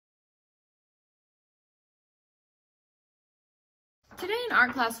Today in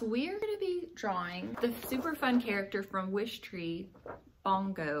art class, we're going to be drawing the super fun character from Wish Tree,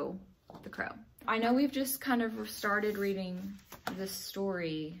 Bongo the crow. I know we've just kind of started reading this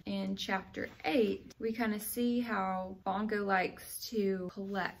story. In chapter 8, we kind of see how Bongo likes to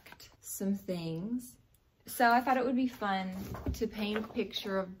collect some things. So I thought it would be fun to paint a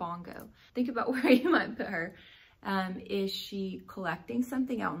picture of Bongo. Think about where you might put her. Is she collecting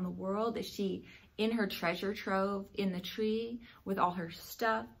something out in the world? Is she in her treasure trove in the tree with all her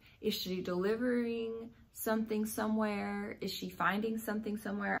stuff? Is she delivering something somewhere? Is she finding something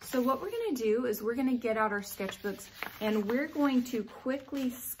somewhere? So what we're gonna do is we're gonna get out our sketchbooks and we're going to quickly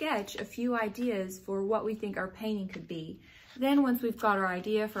sketch a few ideas for what we think our painting could be. Then once we've got our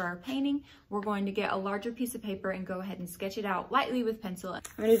idea for our painting, we're going to get a larger piece of paper and go ahead and sketch it out lightly with pencil. I'm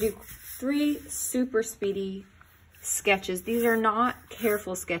gonna do 3 super speedy sketches. These are not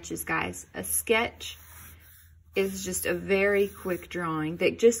careful sketches, guys. A sketch is just a very quick drawing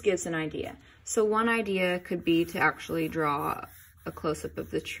that just gives an idea. So one idea could be to actually draw a close-up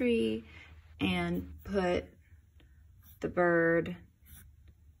of the tree and put the bird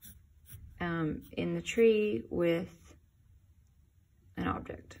in the tree with an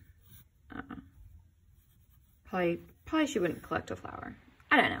object. Probably she wouldn't collect a flower.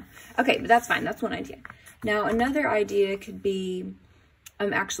 I don't know. Okay, but that's fine. That's one idea. Now, another idea could be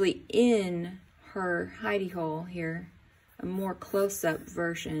actually in her hidey hole here, a more close-up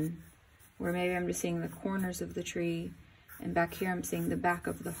version where maybe I'm just seeing the corners of the tree, and back here I'm seeing the back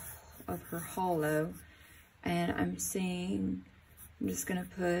of her hollow, and I'm just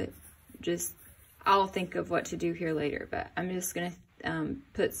gonna I'll think of what to do here later, but I'm just gonna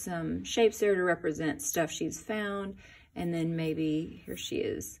put some shapes there to represent stuff she's found, and then maybe here she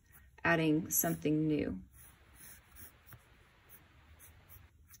is adding something new.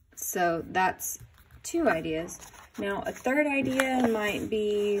 So that's 2 ideas. Now a third idea might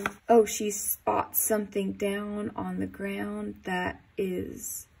be, oh, she spots something down on the ground that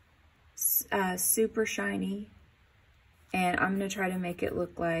is super shiny, and I'm gonna try to make it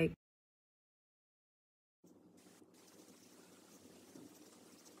look like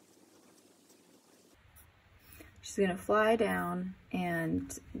she's gonna fly down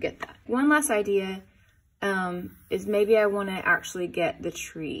and get that. One last idea is maybe I wanna actually get the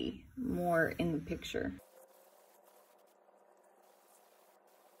tree more in the picture.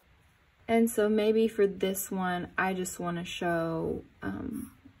 And so maybe for this one, I just wanna show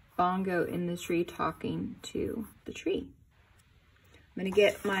Bongo in the tree talking to the tree. I'm gonna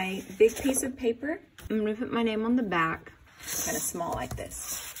get my big piece of paper. I'm gonna put my name on the back, kind of small like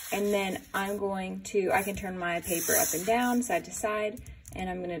this. And then I can turn my paper up and down, side to side, and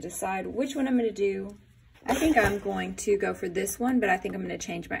I'm gonna decide which one I'm gonna do. I think I'm going to go for this one, but I think I'm gonna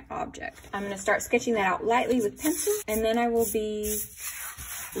change my object. I'm gonna start sketching that out lightly with pencil, and then I will be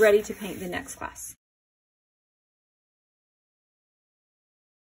ready to paint the next class.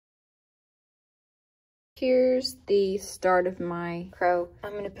 Here's the start of my crow.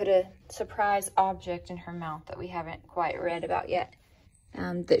 I'm gonna put a surprise object in her mouth that we haven't quite read about yet.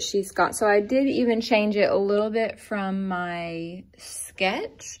 That she's got. So I did even change it a little bit from my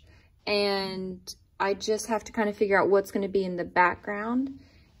sketch, and I just have to kind of figure out what's going to be in the background,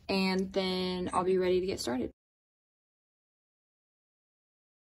 and then I'll be ready to get started.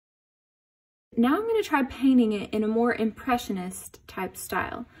 Now I'm going to try painting it in a more impressionist type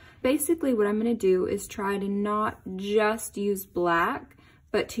style. Basically what I'm going to do is try to not just use black,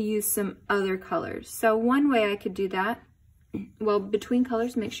 but to use some other colors. So one way I could do that, well, between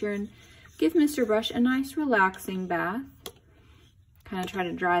colors, make sure and give Mr. Brush a nice relaxing bath. Kind of try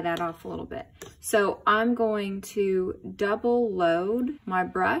to dry that off a little bit. So I'm going to double load my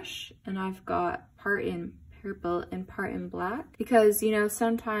brush, and I've got part in purple and part in black, because, you know,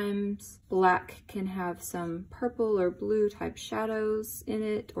 sometimes black can have some purple or blue type shadows in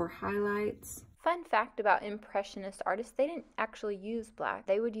it or highlights. Fun fact about Impressionist artists, they didn't actually use black.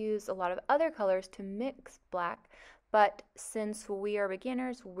 They would use a lot of other colors to mix black. But since we are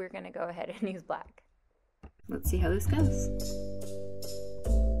beginners, we're gonna go ahead and use black. Let's see how this goes.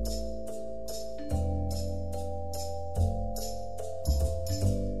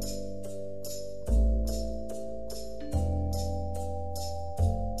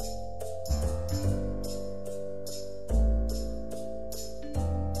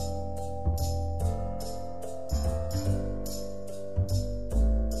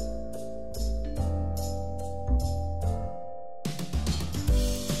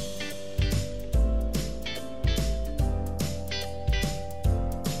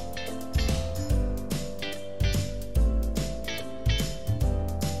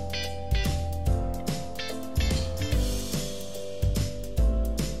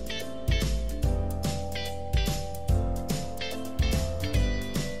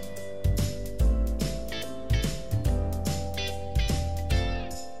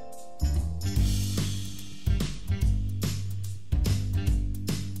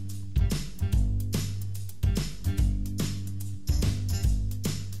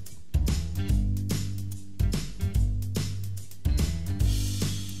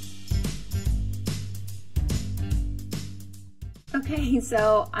 Okay,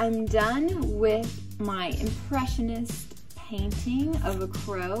 so I'm done with my Impressionist painting of a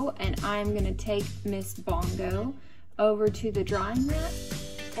crow, and I'm gonna take Miss Bongo over to the drying rack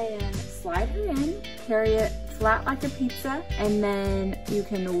and slide her in, carry it flat like a pizza, and then you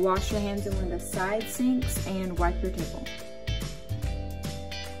can wash your hands in one of the side sinks and wipe your table.